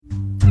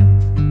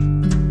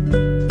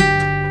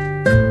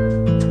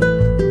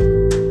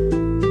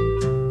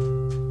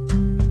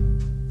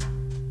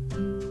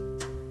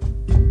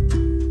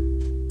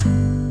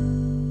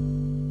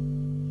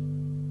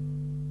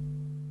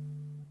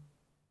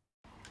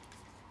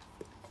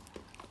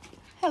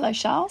Hello,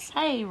 Charles.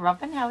 Hey,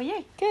 Robin, how are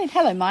you? Good.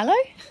 Hello, Milo.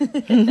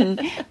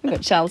 We've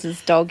got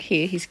Charles's dog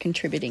here. He's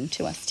contributing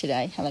to us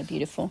today. Hello,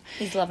 beautiful.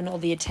 He's loving all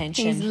the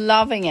attention. He's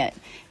loving it.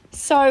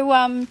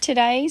 So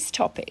today's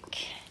topic,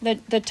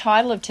 the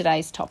title of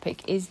today's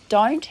topic is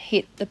Don't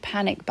Hit the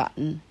Panic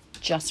Button,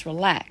 Just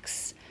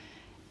Relax.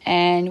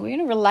 And we're going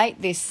to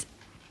relate this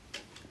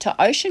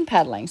to ocean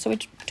paddling. So we're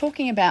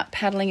talking about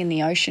paddling in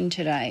the ocean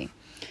today.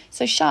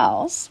 So,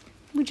 Charles,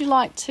 would you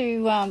like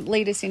to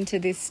lead us into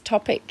this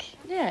topic?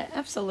 Yeah,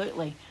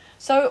 absolutely.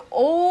 So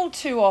all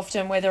too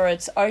often, whether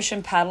it's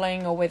ocean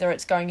paddling or whether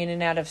it's going in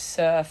and out of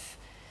surf,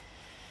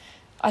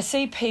 I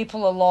see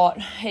people a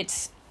lot.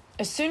 It's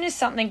as soon as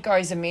something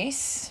goes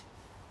amiss,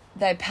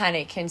 they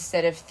panic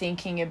instead of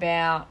thinking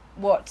about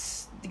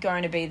what's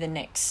going to be the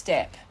next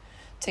step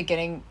to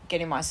getting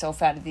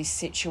myself out of this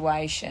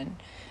situation.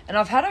 And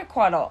I've had it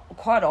quite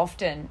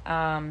often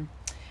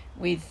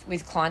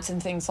with clients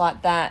and things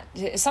like that.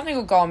 Something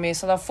will go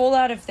amiss, or they'll fall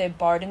out of their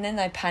boat and then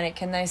they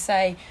panic and they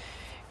say,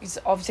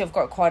 obviously I've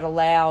got quite a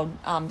loud,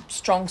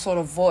 strong sort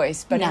of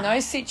voice, but in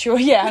those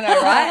situations, yeah, I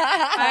know, right?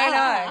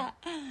 I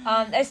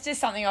know. That's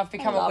just something I've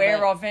become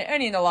aware of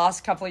only in the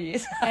last couple of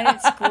years. And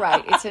it's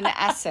great. It's an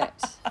asset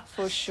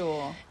for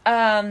sure.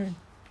 But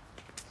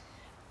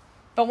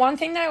one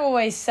thing they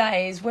always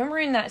say is when we're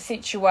in that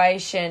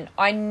situation,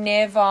 I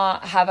never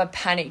have a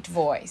panicked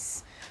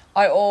voice.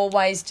 I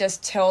always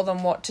just tell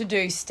them what to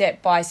do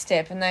step by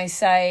step. And they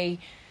say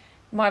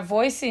my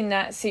voice in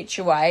that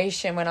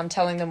situation, when I'm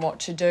telling them what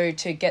to do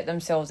to get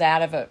themselves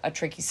out of a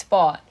tricky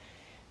spot,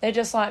 they're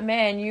just like,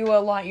 man,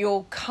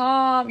 you're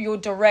calm, you're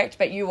direct,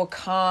 but you were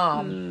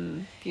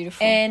calm.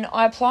 Beautiful. And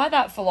I apply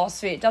that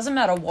philosophy. It doesn't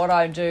matter what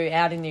I do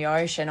out in the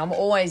ocean. I'm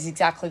always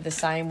exactly the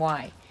same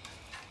way.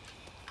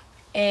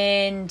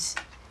 And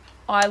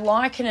I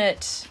liken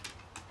it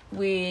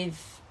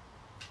with,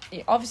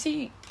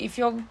 obviously, if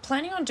you're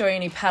planning on doing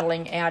any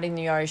paddling out in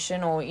the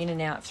ocean or in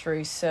and out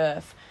through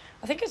surf,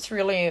 I think it's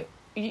really,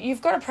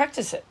 you've got to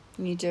practice it.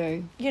 You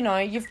do. You know,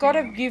 you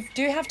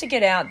do have to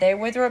get out there,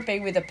 whether it be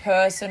with a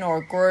person or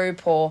a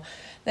group, or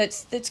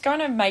that's going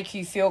to make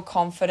you feel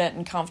confident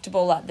and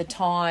comfortable at the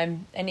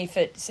time. And if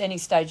it's any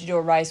stage you do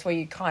a race where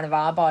you kind of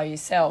are by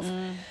yourself,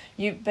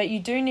 but you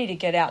do need to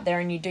get out there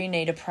and you do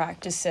need to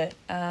practice it.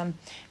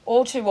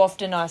 All too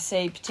often I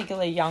see,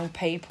 particularly young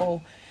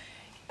people,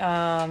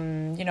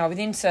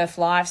 within surf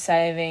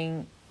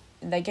lifesaving,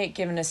 they get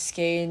given a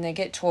ski and they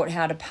get taught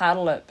how to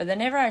paddle it, but they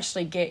never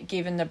actually get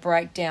given the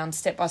breakdown,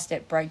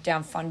 step-by-step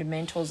breakdown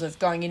fundamentals of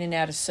going in and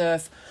out of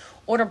surf,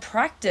 or to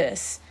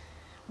practice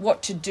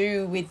what to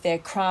do with their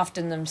craft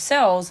and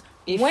themselves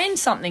when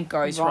something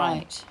goes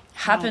wrong.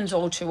 Happens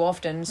all too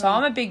often. So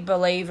I'm a big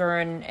believer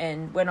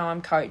in when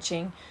I'm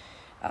coaching,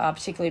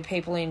 particularly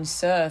people in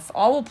surf,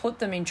 I will put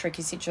them in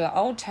tricky situations.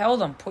 I will tell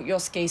them, put your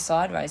ski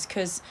sideways,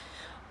 because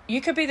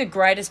you could be the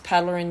greatest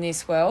paddler in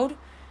this world.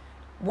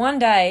 One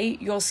day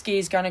your ski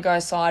is going to go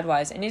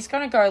sideways and it's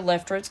going to go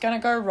left, or it's going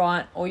to go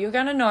right, or you're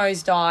going to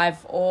nosedive,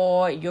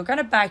 or you're going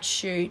to back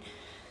shoot.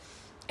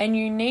 And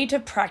you need to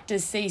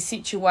practice these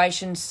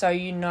situations so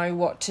you know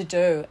what to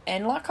do.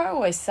 And like I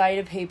always say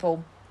to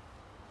people,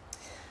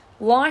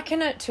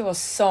 liken it to a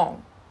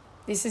song.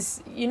 This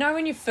is,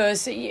 when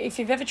if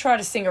you've ever tried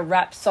to sing a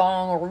rap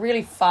song or a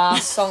really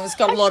fast song that's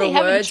got a lot of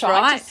words, right? I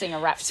haven't tried to sing a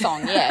rap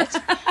song yet.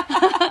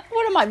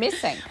 What am I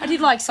missing? I did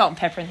like Salt and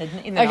Pepper in the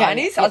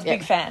 90s. I was a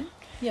big fan.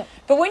 Yep.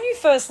 But when you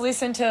first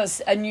listen to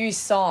a new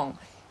song,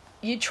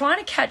 you're trying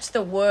to catch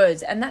the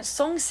words, and that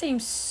song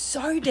seems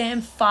so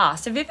damn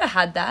fast. Have you ever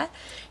had that?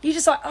 You're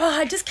just like,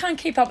 I just can't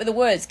keep up with the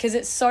words because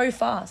it's so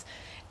fast.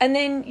 And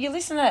then you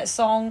listen to that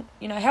song,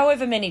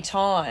 however many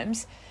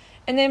times,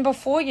 and then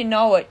before you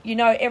know it, you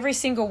know every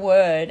single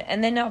word.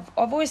 And then I've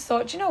always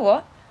thought, you know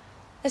what?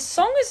 The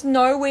song is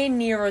nowhere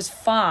near as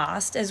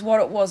fast as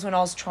what it was when I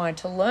was trying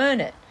to learn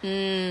it.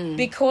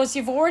 Because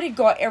you've already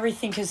got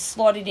everything has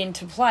slotted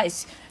into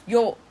place.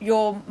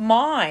 Your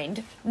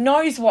mind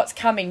knows what's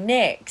coming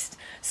next.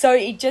 So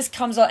it just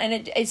comes on,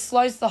 and it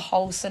slows the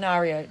whole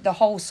scenario, the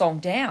whole song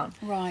down.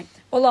 Right.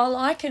 Well, I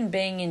liken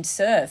being in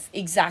surf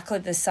exactly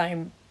the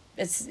same.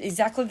 It's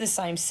exactly the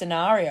same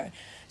scenario.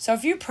 So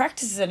if you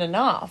practice it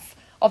enough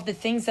of the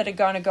things that are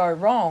going to go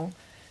wrong,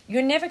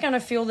 you're never going to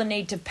feel the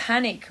need to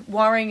panic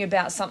worrying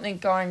about something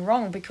going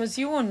wrong, because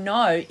you will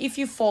know if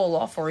you fall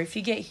off or if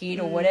you get hit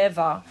or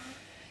whatever,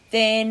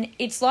 then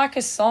it's like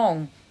a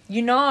song.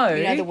 You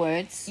know the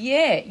words.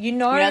 Yeah, you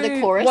know the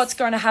chorus. What's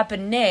going to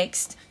happen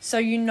next, so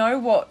you know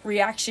what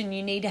reaction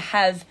you need to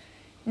have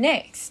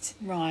next.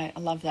 Right, I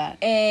love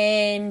that.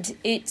 And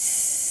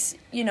it's,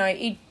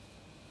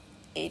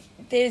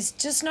 there's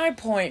just no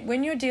point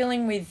when you're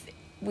dealing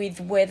with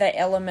weather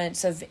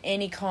elements of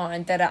any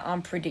kind that are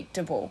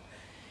unpredictable.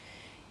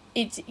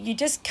 You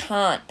just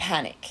can't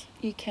panic.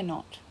 You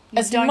cannot.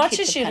 As much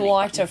as you'd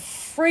like to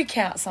freak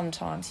out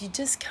sometimes, you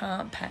just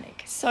can't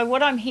panic. So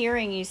what I'm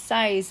hearing you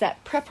say is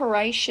that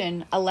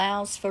preparation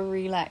allows for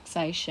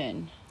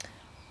relaxation.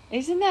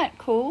 Isn't that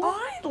cool?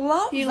 I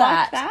love You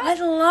that. like that?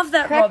 I love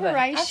that, Robin.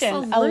 Preparation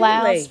Absolutely.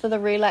 allows for the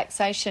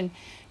relaxation,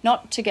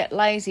 not to get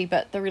lazy,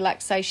 but the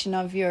relaxation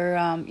of your,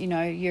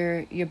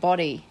 your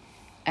body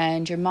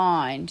and your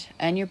mind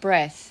and your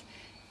breath.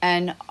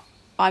 And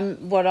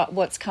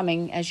what's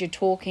coming as you're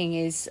talking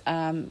is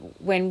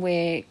when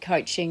we're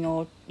coaching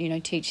or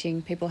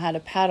teaching people how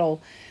to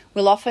paddle,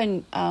 we'll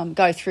often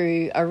go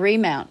through a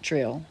remount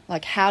drill,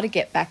 like how to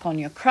get back on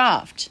your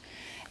craft.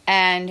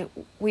 And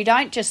we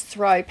don't just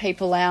throw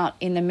people out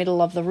in the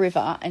middle of the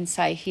river and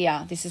say,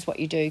 here, this is what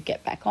you do,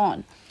 get back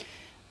on.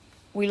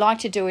 We like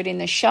to do it in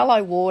the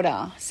shallow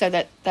water so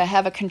that they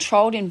have a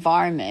controlled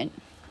environment,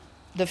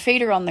 the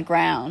feet are on the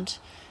ground,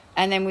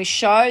 and then we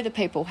show the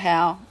people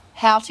how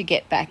to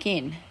get back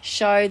in,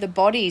 show the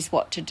bodies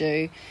what to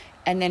do,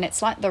 and then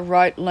it's like the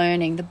rote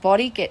learning. The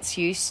body gets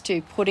used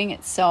to putting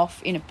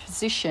itself in a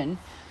position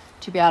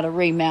to be able to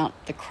remount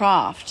the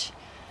craft.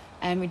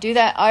 And we do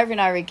that over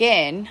and over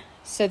again,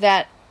 so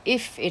that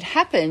if it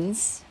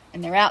happens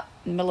and they're out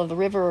in the middle of the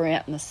river or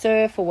out in the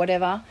surf or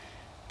whatever,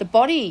 the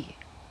body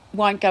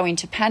won't go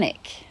into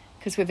panic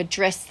because we've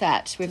addressed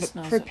that. We've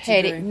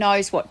prepared it,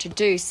 knows what to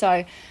do.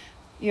 So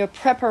your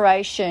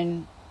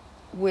preparation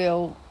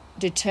will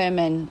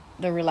determine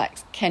the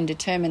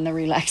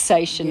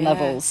relaxation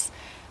levels.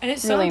 And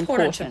it's really so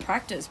important to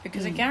practice,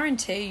 because I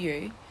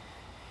guarantee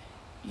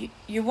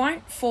you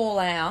won't fall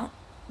out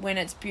when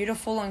it's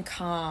beautiful and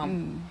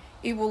calm.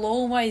 It will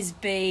always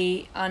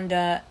be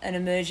under an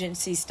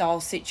emergency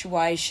style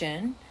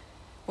situation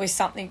where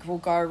something will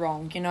go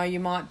wrong. You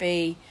might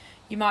be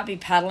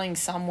paddling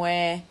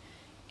somewhere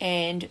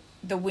and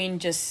the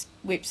wind just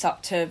whips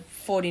up to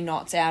 40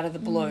 knots out of the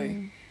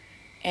blue.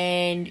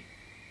 And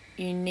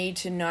you need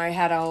to know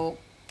how to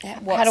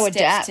steps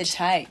adapt. To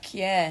take.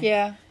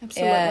 Yeah,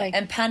 absolutely. Yeah.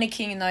 And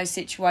panicking in those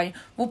situations,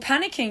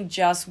 panicking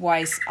just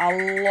wastes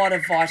a lot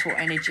of vital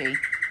energy.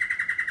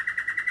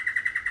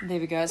 There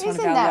we go. It's one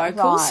of our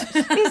locals.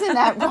 Right? Isn't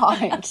that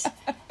right?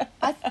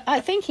 I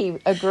think he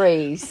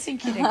agrees. I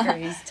think he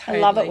agrees. Totally.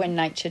 I love it when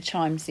nature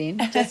chimes in,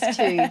 just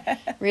to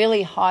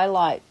really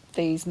highlight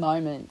these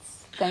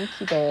moments. Thank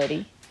you,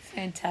 Bertie.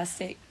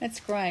 Fantastic. That's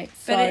great.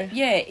 But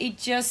it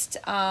just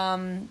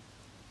I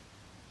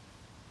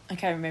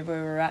can't remember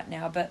where we're at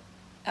now, but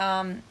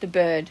the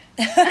bird.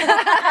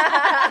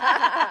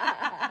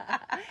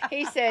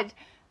 He said,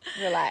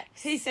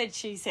 relax. He said,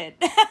 she said.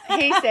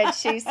 He said,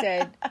 she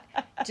said.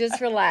 Just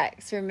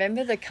relax.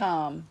 Remember the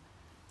calm.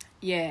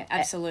 Yeah,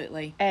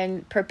 absolutely.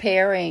 And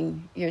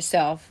preparing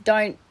yourself.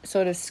 Don't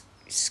sort of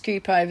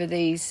scoop over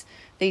these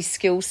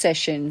skill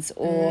sessions,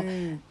 or,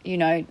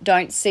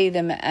 don't see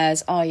them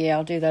as, oh, yeah,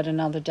 I'll do that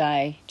another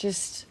day.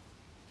 Just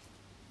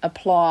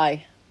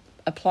apply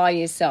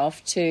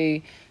yourself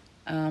to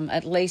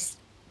at least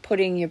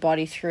putting your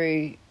body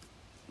through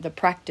the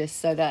practice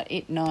so that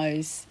it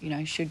knows,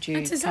 should you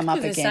come up against. It's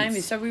exactly the same.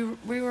 So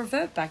we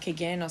revert back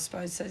again, I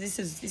suppose. So this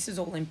is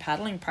all in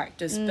paddling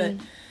practice, but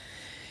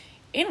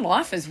in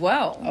life as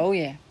well. Oh,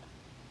 yeah.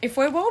 If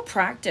we're well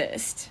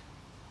practiced,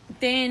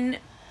 then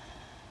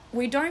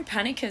we don't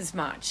panic as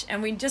much,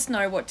 and we just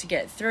know what to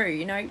get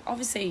through.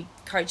 Obviously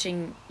I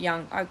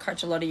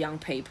coach a lot of young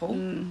people,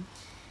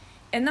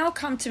 and they'll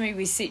come to me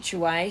with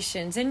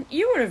situations, and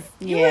you would have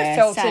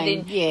felt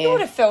it you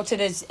would have felt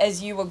it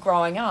as you were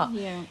growing up.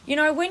 Yeah.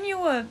 When you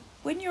were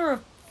a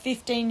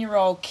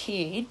 15-year-old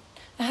kid,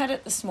 I had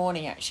it this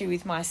morning actually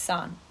with my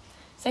son.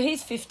 So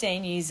he's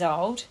 15 years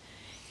old,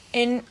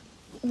 and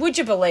would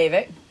you believe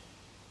it?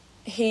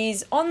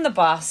 He's on the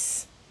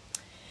bus,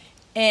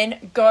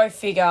 and go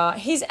figure,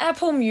 his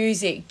Apple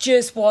Music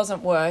just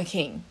wasn't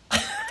working.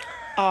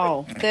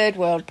 Oh, third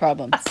world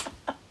problems.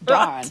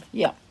 Darn. Right.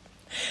 Yeah.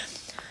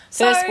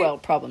 First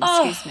world problems,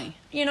 excuse me.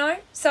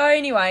 So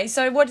anyway,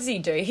 what does he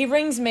do? He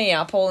rings me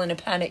up all in a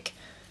panic.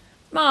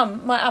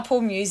 Mum, my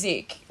Apple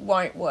Music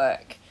won't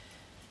work.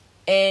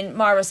 And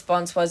my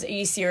response was, are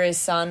you serious,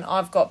 son?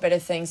 I've got better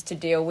things to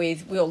deal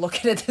with. We'll look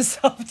at it this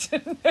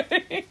afternoon.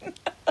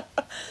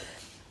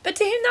 But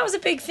to him, that was a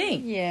big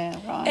thing. Yeah,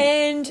 right.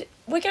 And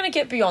we're going to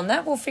get beyond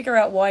that. We'll figure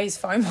out why his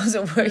phone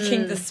wasn't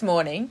working this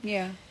morning.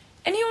 Yeah.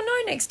 And he'll know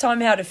next time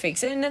how to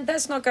fix it. And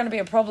that's not going to be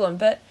a problem.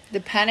 But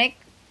the panic...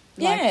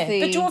 but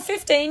to a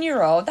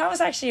 15-year-old, that was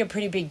actually a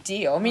pretty big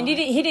deal. I mean,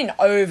 he didn't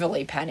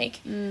overly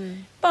panic.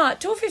 But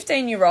to a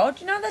 15-year-old,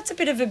 that's a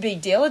bit of a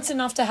big deal. It's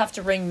enough to have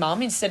to ring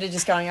mum instead of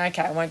just going,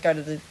 okay, I won't go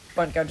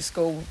to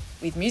school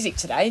with music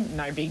today.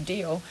 No big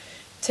deal.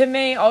 To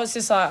me, I was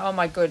just like, oh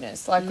my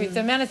goodness. Like with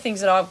the amount of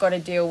things that I've got to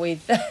deal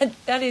with,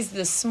 that is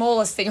the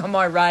smallest thing on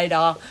my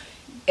radar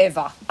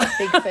ever.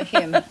 Big for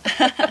him.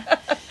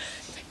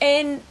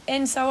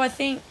 And so I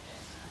think,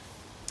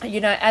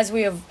 as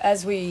we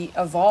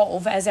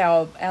evolve, as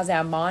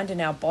our mind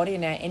and our body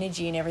and our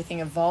energy and everything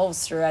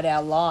evolves throughout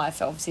our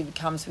life, obviously it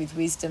comes with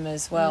wisdom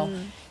as well.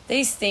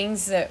 These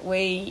things that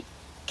we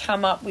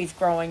come up with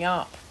growing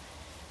up,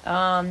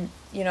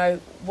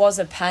 was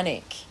a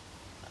panic.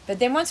 But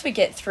then once we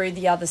get through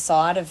the other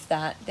side of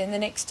that, then the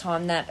next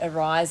time that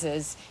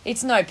arises,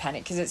 it's no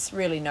panic because it's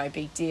really no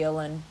big deal.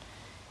 And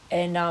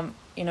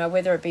you know,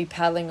 whether it be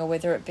paddling or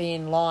whether it be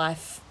in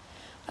life,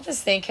 I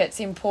just think it's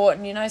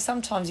important. You know,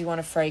 sometimes you want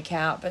to freak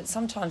out, but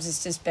sometimes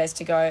it's just best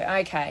to go,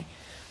 okay,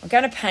 I'm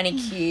going to panic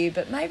here,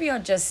 but maybe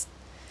I'll just...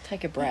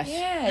 Take a breath.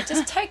 Yeah,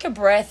 just take a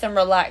breath and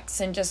relax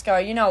and just go,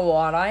 you know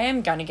what, I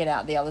am going to get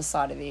out the other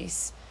side of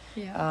this.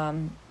 Yeah.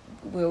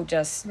 We'll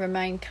just...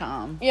 Remain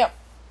calm. Yep.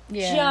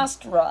 Yeah.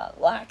 Just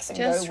relax and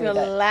just go with it.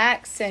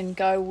 relax and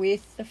go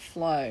with the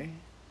flow.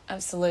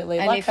 Absolutely.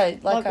 And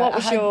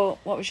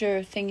what was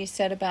your thing you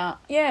said about?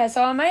 Yeah,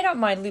 so I made up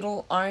my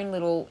own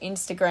little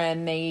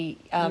Instagram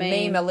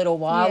meme a little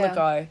while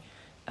ago.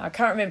 I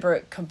can't remember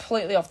it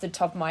completely off the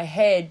top of my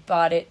head,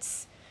 but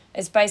it's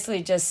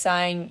basically just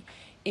saying,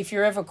 if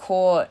you're ever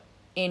caught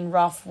in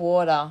rough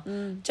water,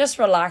 just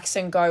relax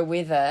and go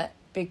with it,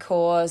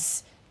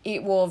 because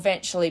it will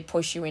eventually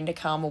push you into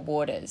calmer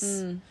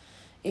waters.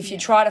 If you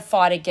try to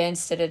fight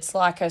against it, it's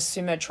like a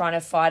swimmer trying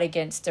to fight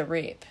against a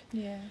rip.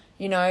 Yeah.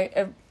 You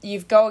know, you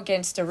go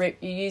against a rip,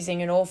 you're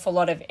using an awful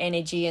lot of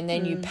energy, and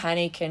then you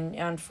panic, and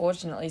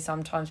unfortunately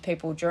sometimes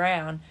people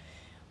drown,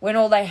 when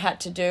all they had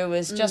to do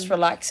was just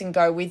relax and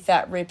go with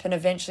that rip, and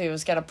eventually it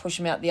was going to push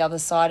them out the other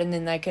side, and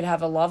then they could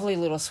have a lovely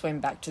little swim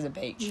back to the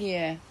beach.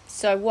 Yeah.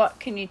 So what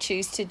can you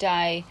choose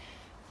today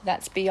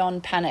that's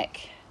beyond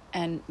panic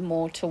and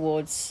more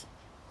towards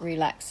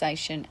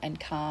relaxation and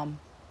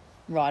calm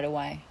right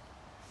away?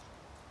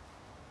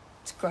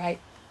 It's great.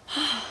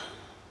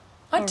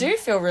 I do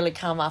feel really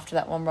calm after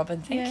that one,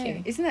 Robin. Thank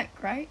you. Isn't that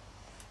great?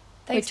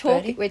 Thanks,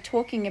 Birdie. We're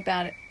talking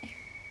about it.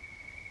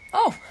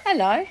 Oh,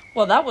 hello.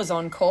 Well, that was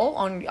on call.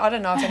 I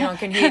don't know if anyone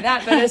can hear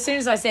that, but as soon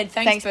as I said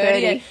thanks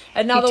Birdie,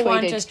 another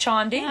one just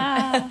chimed in.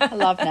 I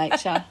love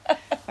nature.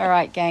 All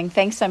right, gang.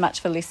 Thanks so much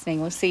for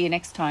listening. We'll see you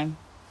next time.